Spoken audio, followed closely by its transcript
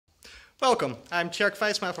Welcome, I'm Tjerk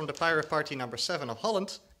Feitsma from the Pirate Party number 7 of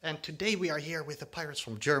Holland, and today we are here with the pirates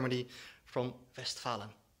from Germany, from Westfalen.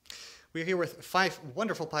 We're here with 5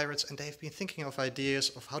 wonderful pirates, and they've been thinking of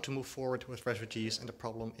ideas of how to move forward with refugees and the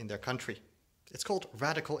problem in their country. It's called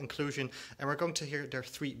radical inclusion, and we're going to hear their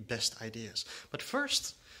 3 best ideas. But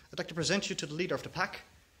first, I'd like to present you to the leader of the pack,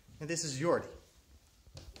 and this is Jordi.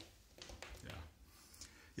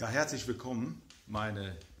 Ja, herzlich willkommen,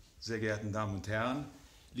 meine sehr geehrten Damen und Herren,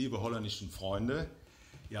 liebe holländischen Freunde.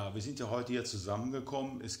 Ja, wir sind ja heute hier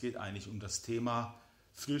zusammengekommen. Es geht eigentlich um das Thema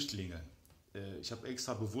Flüchtlinge. Ich habe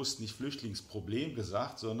extra bewusst nicht Flüchtlingsproblem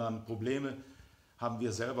gesagt, sondern Probleme haben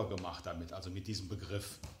wir selber gemacht damit, also mit diesem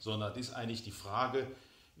Begriff. Sondern das ist eigentlich die Frage,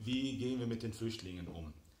 wie gehen wir mit den Flüchtlingen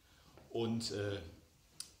um? Und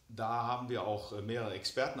da haben wir auch mehrere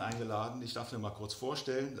Experten eingeladen. Ich darf mir mal kurz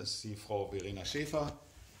vorstellen, das ist die Frau Verena Schäfer,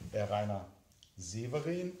 Herr Rainer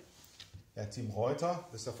Severin, Herr Tim Reuter,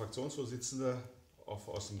 das ist der Fraktionsvorsitzende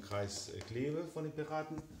aus dem Kreis Kleve von den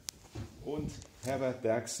Piraten, und Herbert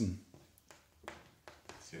Bergsen,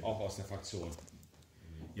 auch aus der Fraktion.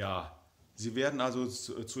 Ja, Sie werden also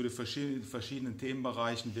zu den verschiedenen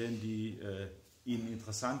Themenbereichen werden die Ihnen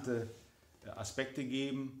interessante Aspekte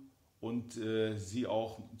geben und Sie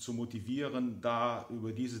auch zu motivieren, da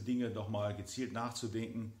über diese Dinge nochmal gezielt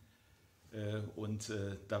nachzudenken. Und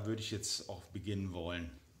da würde ich jetzt auch beginnen wollen.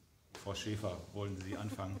 Frau Schäfer, wollen Sie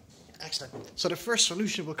anfangen? Excellent. So the first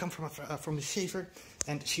solution will come from Ms. Schäfer,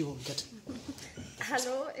 and she will get...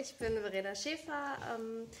 Hallo, ich bin Verena Schäfer.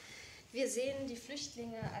 Wir sehen die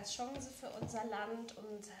Flüchtlinge als Chance für unser Land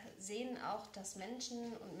und sehen auch, dass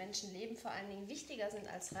Menschen und Menschenleben vor allen Dingen wichtiger sind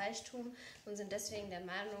als Reichtum und sind deswegen der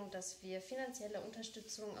Meinung, dass wir finanzielle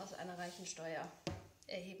Unterstützung aus einer reichen Steuer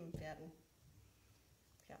erheben werden.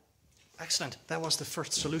 Ja. Excellent. That was the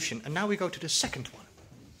first solution. And now we go to the second one.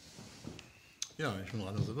 Ja, ich bin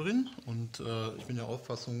Rainer Severin und ich bin der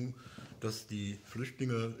Auffassung, dass die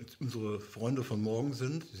Flüchtlinge unsere Freunde von morgen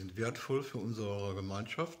sind. Sie sind wertvoll für unsere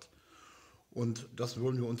Gemeinschaft und das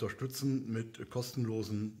wollen wir unterstützen mit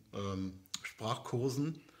kostenlosen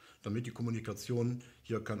Sprachkursen, damit die Kommunikation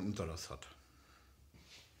hier keinen Unterlass hat.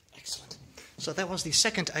 Excellent. So that was the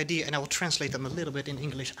second idea, and I will translate them a little bit in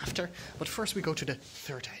English after. But first we go to the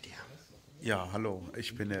third idea. Ja, hallo,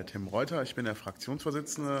 ich bin der Tim Reuter, ich bin der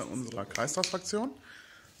Fraktionsvorsitzende unserer Kreistagsfraktion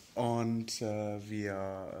und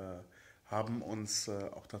wir haben uns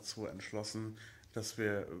auch dazu entschlossen, dass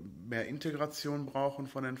wir mehr Integration brauchen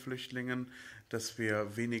von den Flüchtlingen, dass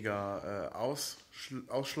wir weniger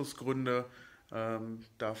Ausschlussgründe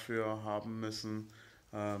dafür haben müssen,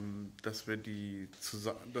 dass wir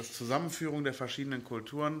dass Zusammenführung der verschiedenen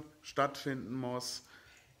Kulturen stattfinden muss.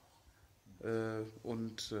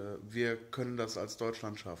 Und wir können das als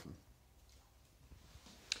Deutschland schaffen.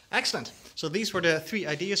 Excellent. So these were the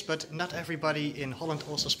 3 ideas, but not everybody in Holland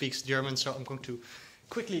also speaks German, so I'm going to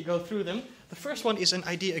quickly go through them. The first one is an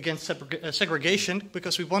idea against segregation,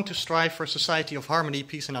 because we want to strive for a society of harmony,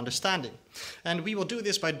 peace and understanding. And we will do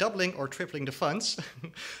this by doubling or tripling the funds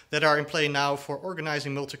that are in play now for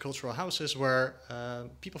organizing multicultural houses where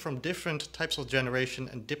people from different types of generation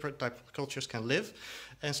and different types of cultures can live,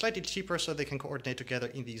 and slightly cheaper so they can coordinate together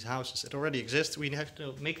in these houses. It already exists. We have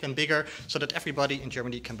to make them bigger so that everybody in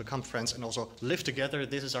Germany can become friends and also live together.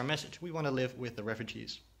 This is our message. We want to live with the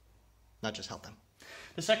refugees, not just help them.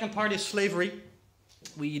 The second part is slavery.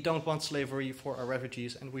 We don't want slavery for our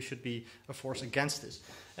refugees, and we should be a force against this.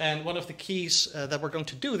 And one of the keys that we're going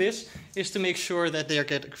to do this is to make sure that they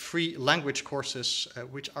get free language courses,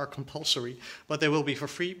 which are compulsory, but they will be for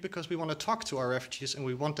free because we want to talk to our refugees and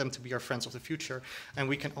we want them to be our friends of the future, and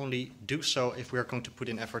we can only do so if we are going to put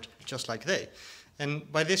in effort just like they.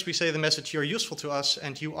 And by this we say the message, you're useful to us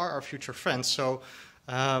and you are our future friends, so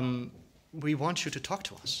we want you to talk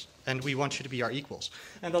to us. And we want you to be our equals.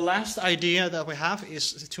 And the last idea that we have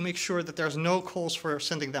is to make sure that there's no calls for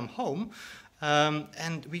sending them home.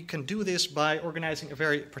 And we can do this by organizing a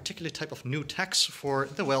very particular type of new tax for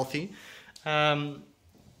the wealthy,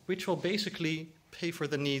 which will basically pay for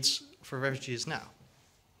the needs for refugees now.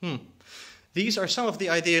 These are some of the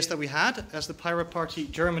ideas that we had as the Pirate Party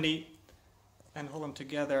Germany and Holland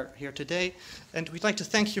together here today. And we'd like to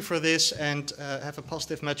thank you for this and have a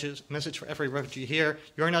positive message for every refugee here.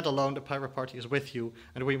 You're not alone, the Pirate Party is with you,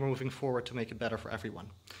 and we're moving forward to make it better for everyone.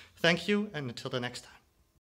 Thank you, and until the next time.